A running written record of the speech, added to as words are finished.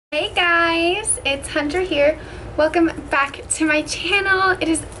Hey guys, it's Hunter here. Welcome back to my channel. It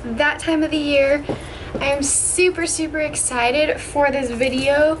is that time of the year. I am super excited for this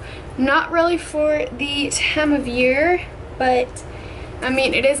video. Not really for the time of year, but I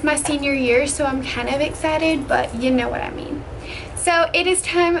mean it is my senior year, so I'm kind of excited, but you know what I mean. So it is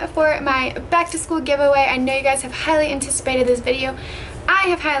time for my back to school giveaway. I know you guys have highly anticipated this video. I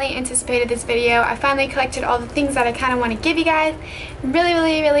have highly anticipated this video. I finally collected all the things that I kind of want to give you guys. I'm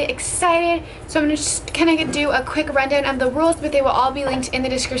really excited. So I'm going to just kind of do a quick rundown of the rules, but they will all be linked in the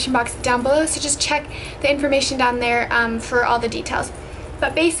description box down below. So just check the information down there for all the details.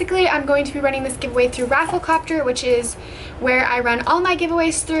 But basically, I'm going to be running this giveaway through Rafflecopter, which is where I run all my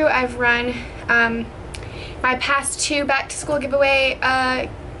giveaways through. I've run my past two back to school giveaways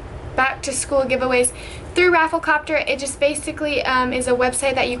through Rafflecopter. It just basically is a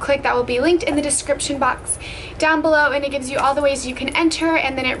website that you click that will be linked in the description box down below, and it gives you all the ways you can enter,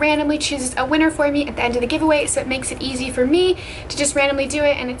 and then it randomly chooses a winner for me at the end of the giveaway, so it makes it easy for me to just randomly do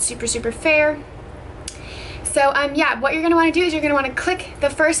it, and it's super fair. So yeah, what you're going to want to do is you're going to want to click the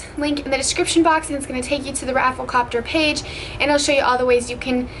first link in the description box, and it's going to take you to the Rafflecopter page, and it'll show you all the ways you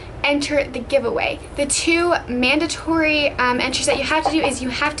can enter the giveaway. The two mandatory entries that you have to do is you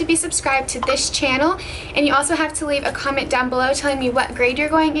have to be subscribed to this channel, and you also have to leave a comment down below telling me what grade you're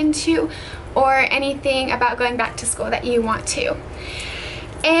going into or anything about going back to school that you want to.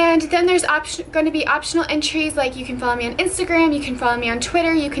 And then there's going to be optional entries, like you can follow me on Instagram, you can follow me on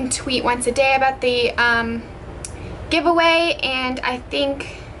Twitter, you can tweet once a day about the giveaway, and I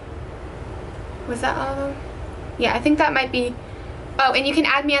think, was that all of them? Yeah, I think that might be. Oh, and you can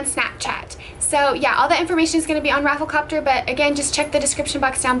add me on Snapchat. So yeah, all that information is going to be on Rafflecopter, but again, just check the description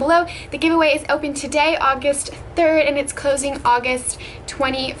box down below. The giveaway is open today, August 3rd, and it's closing August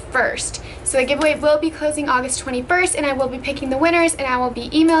 21st. So the giveaway will be closing August 21st, and I will be picking the winners, and I will be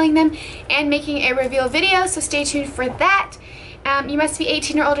emailing them and making a reveal video, so stay tuned for that. You must be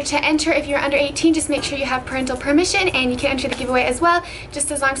 18 or older to enter. If you're under 18, just make sure you have parental permission, and you can enter the giveaway as well,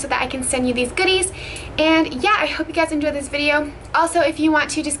 just as long so that I can send you these goodies. And yeah, I hope you guys enjoyed this video. Also, if you want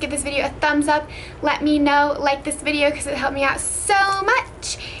to, just give this video a thumbs up. Let me know, like this video, because it helped me out so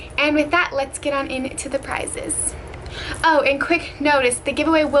much. And with that, let's get on into the prizes. Oh, and quick notice, the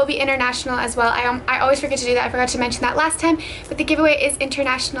giveaway will be international as well. I always forget to do that. I forgot to mention that last time, but the giveaway is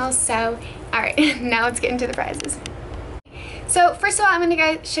international, so alright, now let's get into the prizes. So first of all, I'm going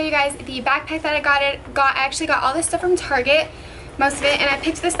to show you guys the backpack that I actually got all this stuff from Target, most of it, and I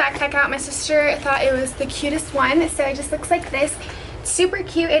picked this backpack out. My sister thought it was the cutest one, so it just looks like this. Super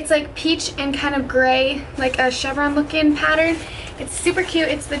cute. It's like peach and kind of gray, like a chevron looking pattern. It's super cute.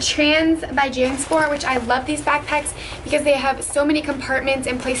 It's the Trans by Jansport, which I love these backpacks because they have so many compartments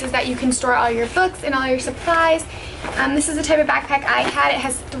and places that you can store all your books and all your supplies. This is the type of backpack I had. It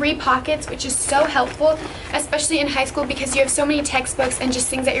has 3 pockets, which is so helpful, especially in high school because you have so many textbooks and just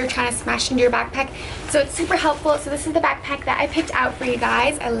things that you're trying to smash into your backpack. So it's super helpful. So this is the backpack that I picked out for you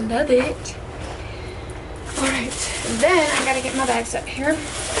guys. I love it. Alright, then I gotta get my bags up here.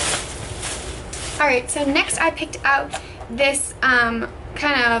 Alright, so next I picked out this kind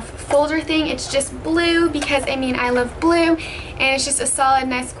of folder thing. It's just blue because, I mean, I love blue, and it's just a solid,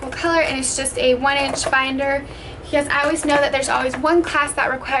 nice, cool color, and it's just a 1-inch binder. Because I always know that there's always one class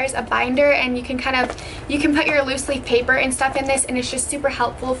that requires a binder, and you can put your loose leaf paper and stuff in this, and it's just super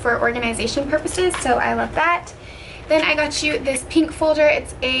helpful for organization purposes, so I love that. Then I got you this pink folder.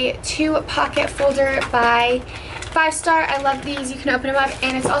 It's a 2-pocket folder by 5 Star. I love these. You can open them up,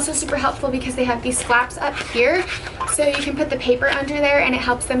 and it's also super helpful because they have these flaps up here, so you can put the paper under there, and it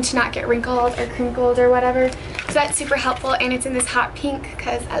helps them to not get wrinkled or crinkled or whatever. So that's super helpful, and it's in this hot pink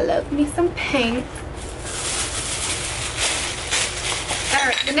because I love me some pink.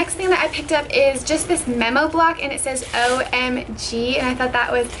 Alright, the next thing that I picked up is just this memo block, and it says OMG, and I thought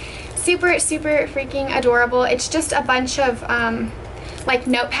that was super freaking adorable. It's just a bunch of like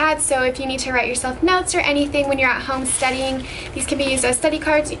notepads, so if you need to write yourself notes or anything when you're at home studying, these can be used as study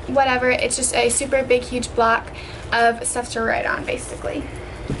cards, whatever. It's just a super big huge block of stuff to write on, basically.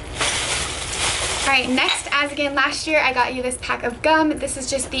 Alright, next, as again last year, I got you this pack of gum. This is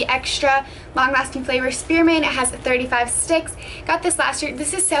just the extra long-lasting flavor spearmint. It has 35 sticks. Got this last year.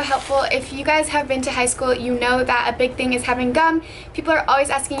 This is so helpful. If you guys have been to high school, you know that a big thing is having gum. People are always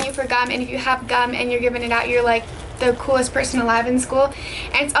asking you for gum, and if you have gum and you're giving it out, you're like the coolest person alive in school.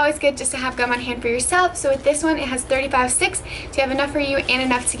 And it's always good just to have gum on hand for yourself. So with this one, it has 35 sticks, so you have enough for you and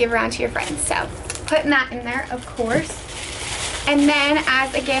enough to give around to your friends. So putting that in there, of course. And then,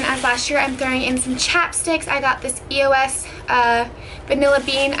 as last year, I'm throwing in some chapsticks. I got this EOS Vanilla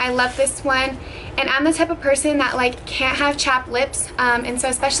Bean. I love this one. And I'm the type of person that like can't have chapped lips, and so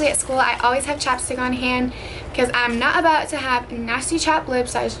especially at school I always have chapstick on hand because I'm not about to have nasty chapped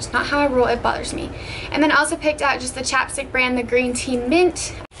lips. That is just not how I roll. It bothers me. And then also picked out just the chapstick brand, the Green Tea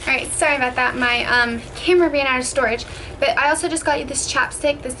Mint. Alright, sorry about that, my camera ran out of storage, but I also just got you this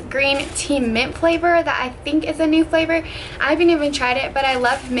chapstick, this Green Tea Mint flavor that I think is a new flavor. I haven't even tried it, but I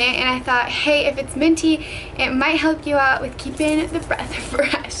love mint, and I thought, hey, if it's minty, it might help you out with keeping the breath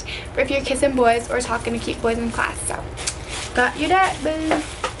fresh for if you're kissing boys or talking to cute boys in class. So, got you that, boo.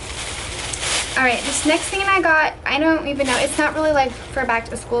 Alright, this next thing I got, I don't even know, it's not really like for back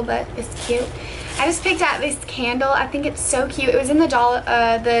to school, but it's cute. I just picked out this candle. I think it's so cute. It was in the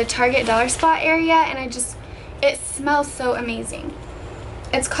Target dollar spot area, and it smells so amazing.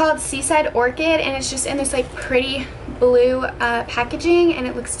 It's called Seaside Orchid, and it's just in this like pretty blue packaging, and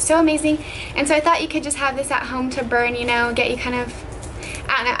it looks so amazing. And so I thought you could just have this at home to burn, you know, get you kind of,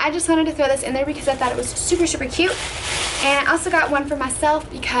 I don't know, I just wanted to throw this in there because I thought it was super, super cute. And I also got one for myself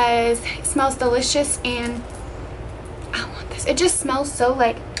because it smells delicious, and I want this. It just smells so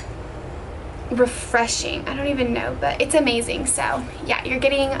like refreshing. I don't even know, but it's amazing. So yeah, you're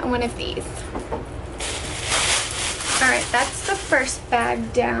getting one of these. Alright, that's the first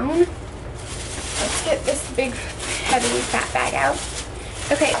bag down. Let's get this big heavy fat bag out.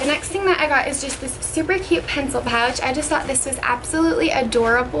 Okay, the next thing that I got is just this super cute pencil pouch. I just thought this was absolutely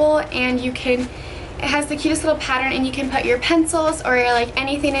adorable, and it has the cutest little pattern, and you can put your pencils or like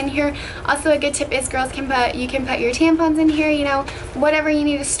anything in here. Also, a good tip is girls you can put your tampons in here, you know, whatever you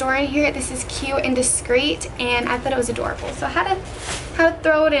need to store in here. This is cute and discreet, and I thought it was adorable. So I had to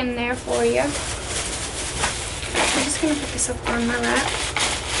throw it in there for you. I'm just gonna put this up on my lap.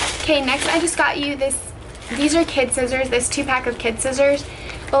 Okay, next I just got you these are kid scissors, this 2-pack of kid scissors.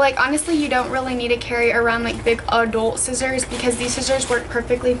 But like honestly, you don't really need to carry around like big adult scissors because these scissors work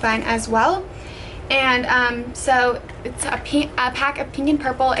perfectly fine as well. And so it's a pack of pink and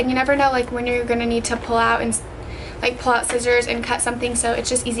purple, and you never know like when you're gonna need to pull out scissors and cut something, so it's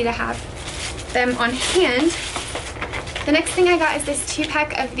just easy to have them on hand. The next thing I got is this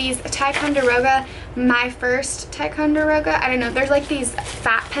 2-pack of these Ticonderoga, my first Ticonderoga. I don't know, they're like these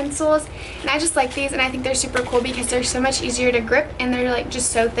fat pencils, and I just like these, and I think they're super cool because they're so much easier to grip, and they're like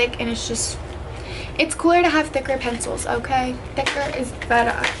just so thick, and it's cooler to have thicker pencils, okay? Thicker is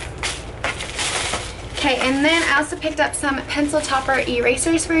better. Okay, and then I also picked up some pencil topper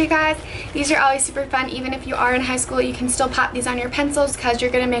erasers for you guys. These are always super fun. Even if you are in high school, you can still pop these on your pencils because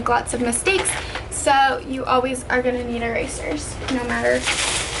you're going to make lots of mistakes. So you always are going to need erasers, no matter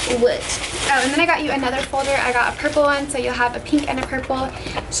what. Oh, and then I got you another folder. I got a purple one, so you'll have a pink and a purple.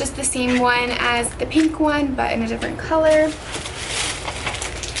 It's just the same one as the pink one, but in a different color.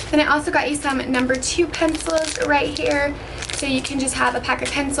 Then I also got you some number 2 pencils right here. So you can just have a pack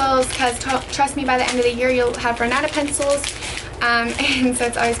of pencils because trust me, by the end of the year you'll have run out of pencils, and so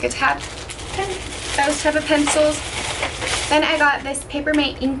it's always good to have those type of pencils. Then I got this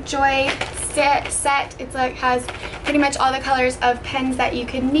Papermate Inkjoy set. It's like has pretty much all the colors of pens that you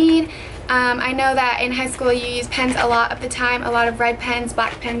could need. I know that in high school you use pens a lot of the time, a lot of red pens,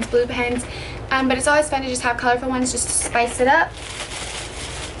 black pens, blue pens, but it's always fun to just have colorful ones just to spice it up.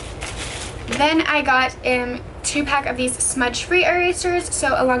 Then I got 2-pack of these smudge-free erasers.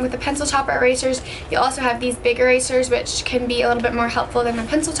 So along with the pencil topper erasers, you also have these big erasers, which can be a little bit more helpful than the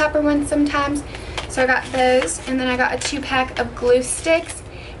pencil topper ones sometimes. So I got those, and then I got a 2-pack of glue sticks,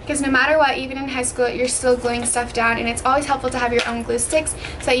 because no matter what, even in high school, you're still gluing stuff down, and it's always helpful to have your own glue sticks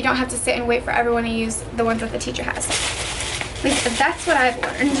so that you don't have to sit and wait for everyone to use the ones that the teacher has. At least that's what I've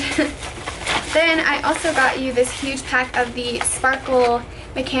learned. Then I also got you this huge pack of the Sparkle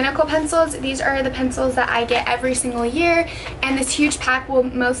mechanical pencils. These are the pencils that I get every single year, and this huge pack will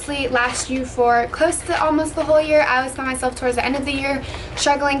mostly last you for close to almost the whole year. I always find myself towards the end of the year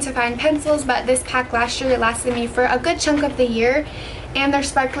struggling to find pencils, but this pack last year lasted me for a good chunk of the year, and they're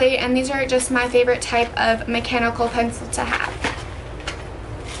sparkly, and these are just my favorite type of mechanical pencil to have.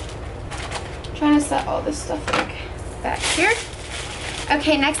 I'm trying to set all this stuff like back here.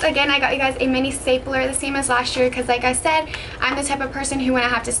 Okay, next again I got you guys a mini stapler, the same as last year, because like I said, I'm the type of person who when I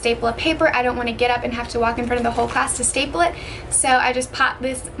have to staple a paper, I don't want to get up and have to walk in front of the whole class to staple it. So I just pop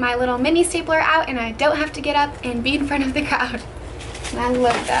my little mini stapler out, and I don't have to get up and be in front of the crowd. And I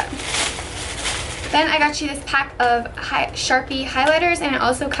love that. Then I got you this pack of Sharpie highlighters, and it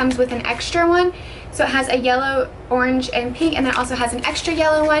also comes with an extra one. So it has a yellow, orange, and pink, and then it also has an extra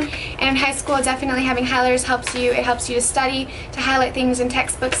yellow one. And in high school, definitely having highlighters helps you. It helps you to study, to highlight things in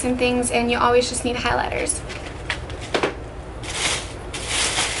textbooks and things, and you always just need highlighters.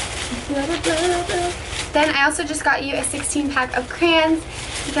 Then I also just got you a 16-pack of crayons.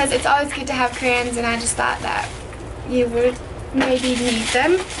 because it's always good to have crayons, and I just thought that you would maybe need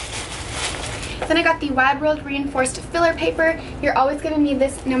them. Then I got the Wide World Reinforced Filler Paper. You're always going to need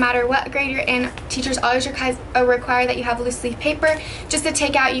this no matter what grade you're in. Teachers always require that you have loose leaf paper just to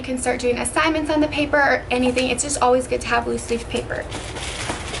take out. You can start doing assignments on the paper or anything. It's just always good to have loose leaf paper.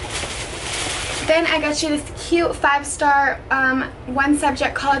 Then I got you this cute 5-star one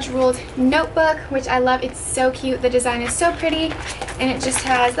subject college ruled notebook, which I love. It's so cute. The design is so pretty, and it just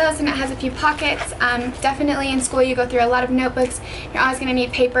has this, and it has a few pockets. Definitely in school you go through a lot of notebooks. You're always going to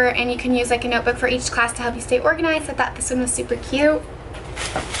need paper, and you can use like a notebook for each class to help you stay organized. I thought this one was super cute.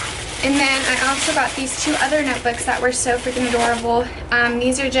 And then I also got these 2 other notebooks that were so freaking adorable.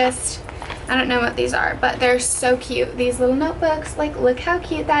 These are just, I don't know what these are, but they're so cute. These little notebooks, like, look how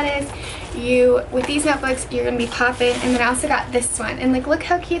cute that is. With these notebooks, you're going to be popping. And then I also got this one, and like, look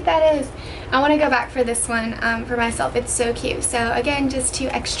how cute that is. I want to go back for this one for myself. It's so cute. So again, just 2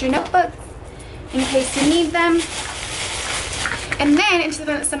 extra notebooks in case you need them. And then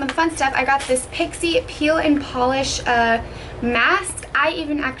into some of the fun stuff, I got this Pixie Peel and Polish mask.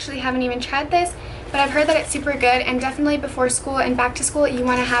 I actually haven't even tried this, but I've heard that it's super good, and definitely before school and back to school, you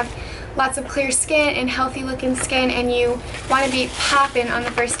want to have lots of clear skin and healthy looking skin, and you want to be popping on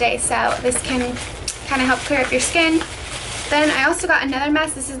the first day, so this can kind of help clear up your skin. Then I also got another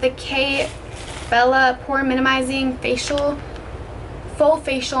mask. This is the K Bella Pore Minimizing Full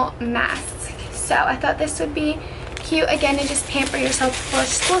Facial Mask. So I thought this would be cute, again, to just pamper yourself before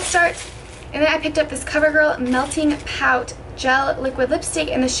school starts. And then I picked up this CoverGirl Melting Pout Gel Liquid Lipstick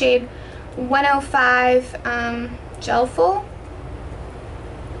in the shade 105 Gelful.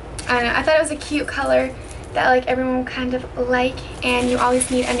 I don't know, I thought it was a cute color that like everyone will kind of like, and you always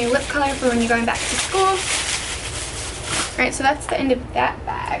need a new lip color for when you're going back to school. Alright, so that's the end of that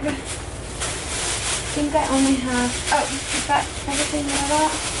bag. I think I only have, oh, is that everything that I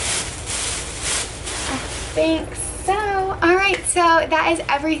got? I think so. Alright, so that is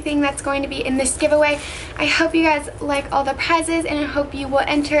everything that's going to be in this giveaway. I hope you guys like all the prizes, and I hope you will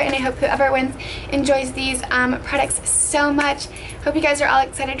enter, and I hope whoever wins enjoys these products so much. Hope you guys are all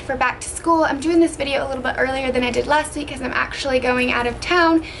excited for back to school. I'm doing this video a little bit earlier than I did last week because I'm actually going out of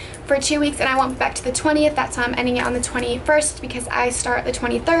town for 2 weeks, and I won't be back to the 20th. That's why I'm ending it on the 21st, because I start the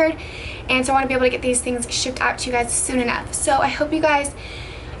 23rd, and so I want to be able to get these things shipped out to you guys soon enough. So I hope you guys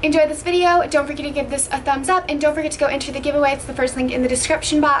enjoyed this video. Don't forget to give this a thumbs up, and don't forget to go enter the giveaway. It's the first link in the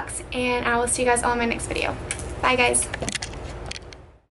description box, and I will see you guys all in my next video. Bye guys.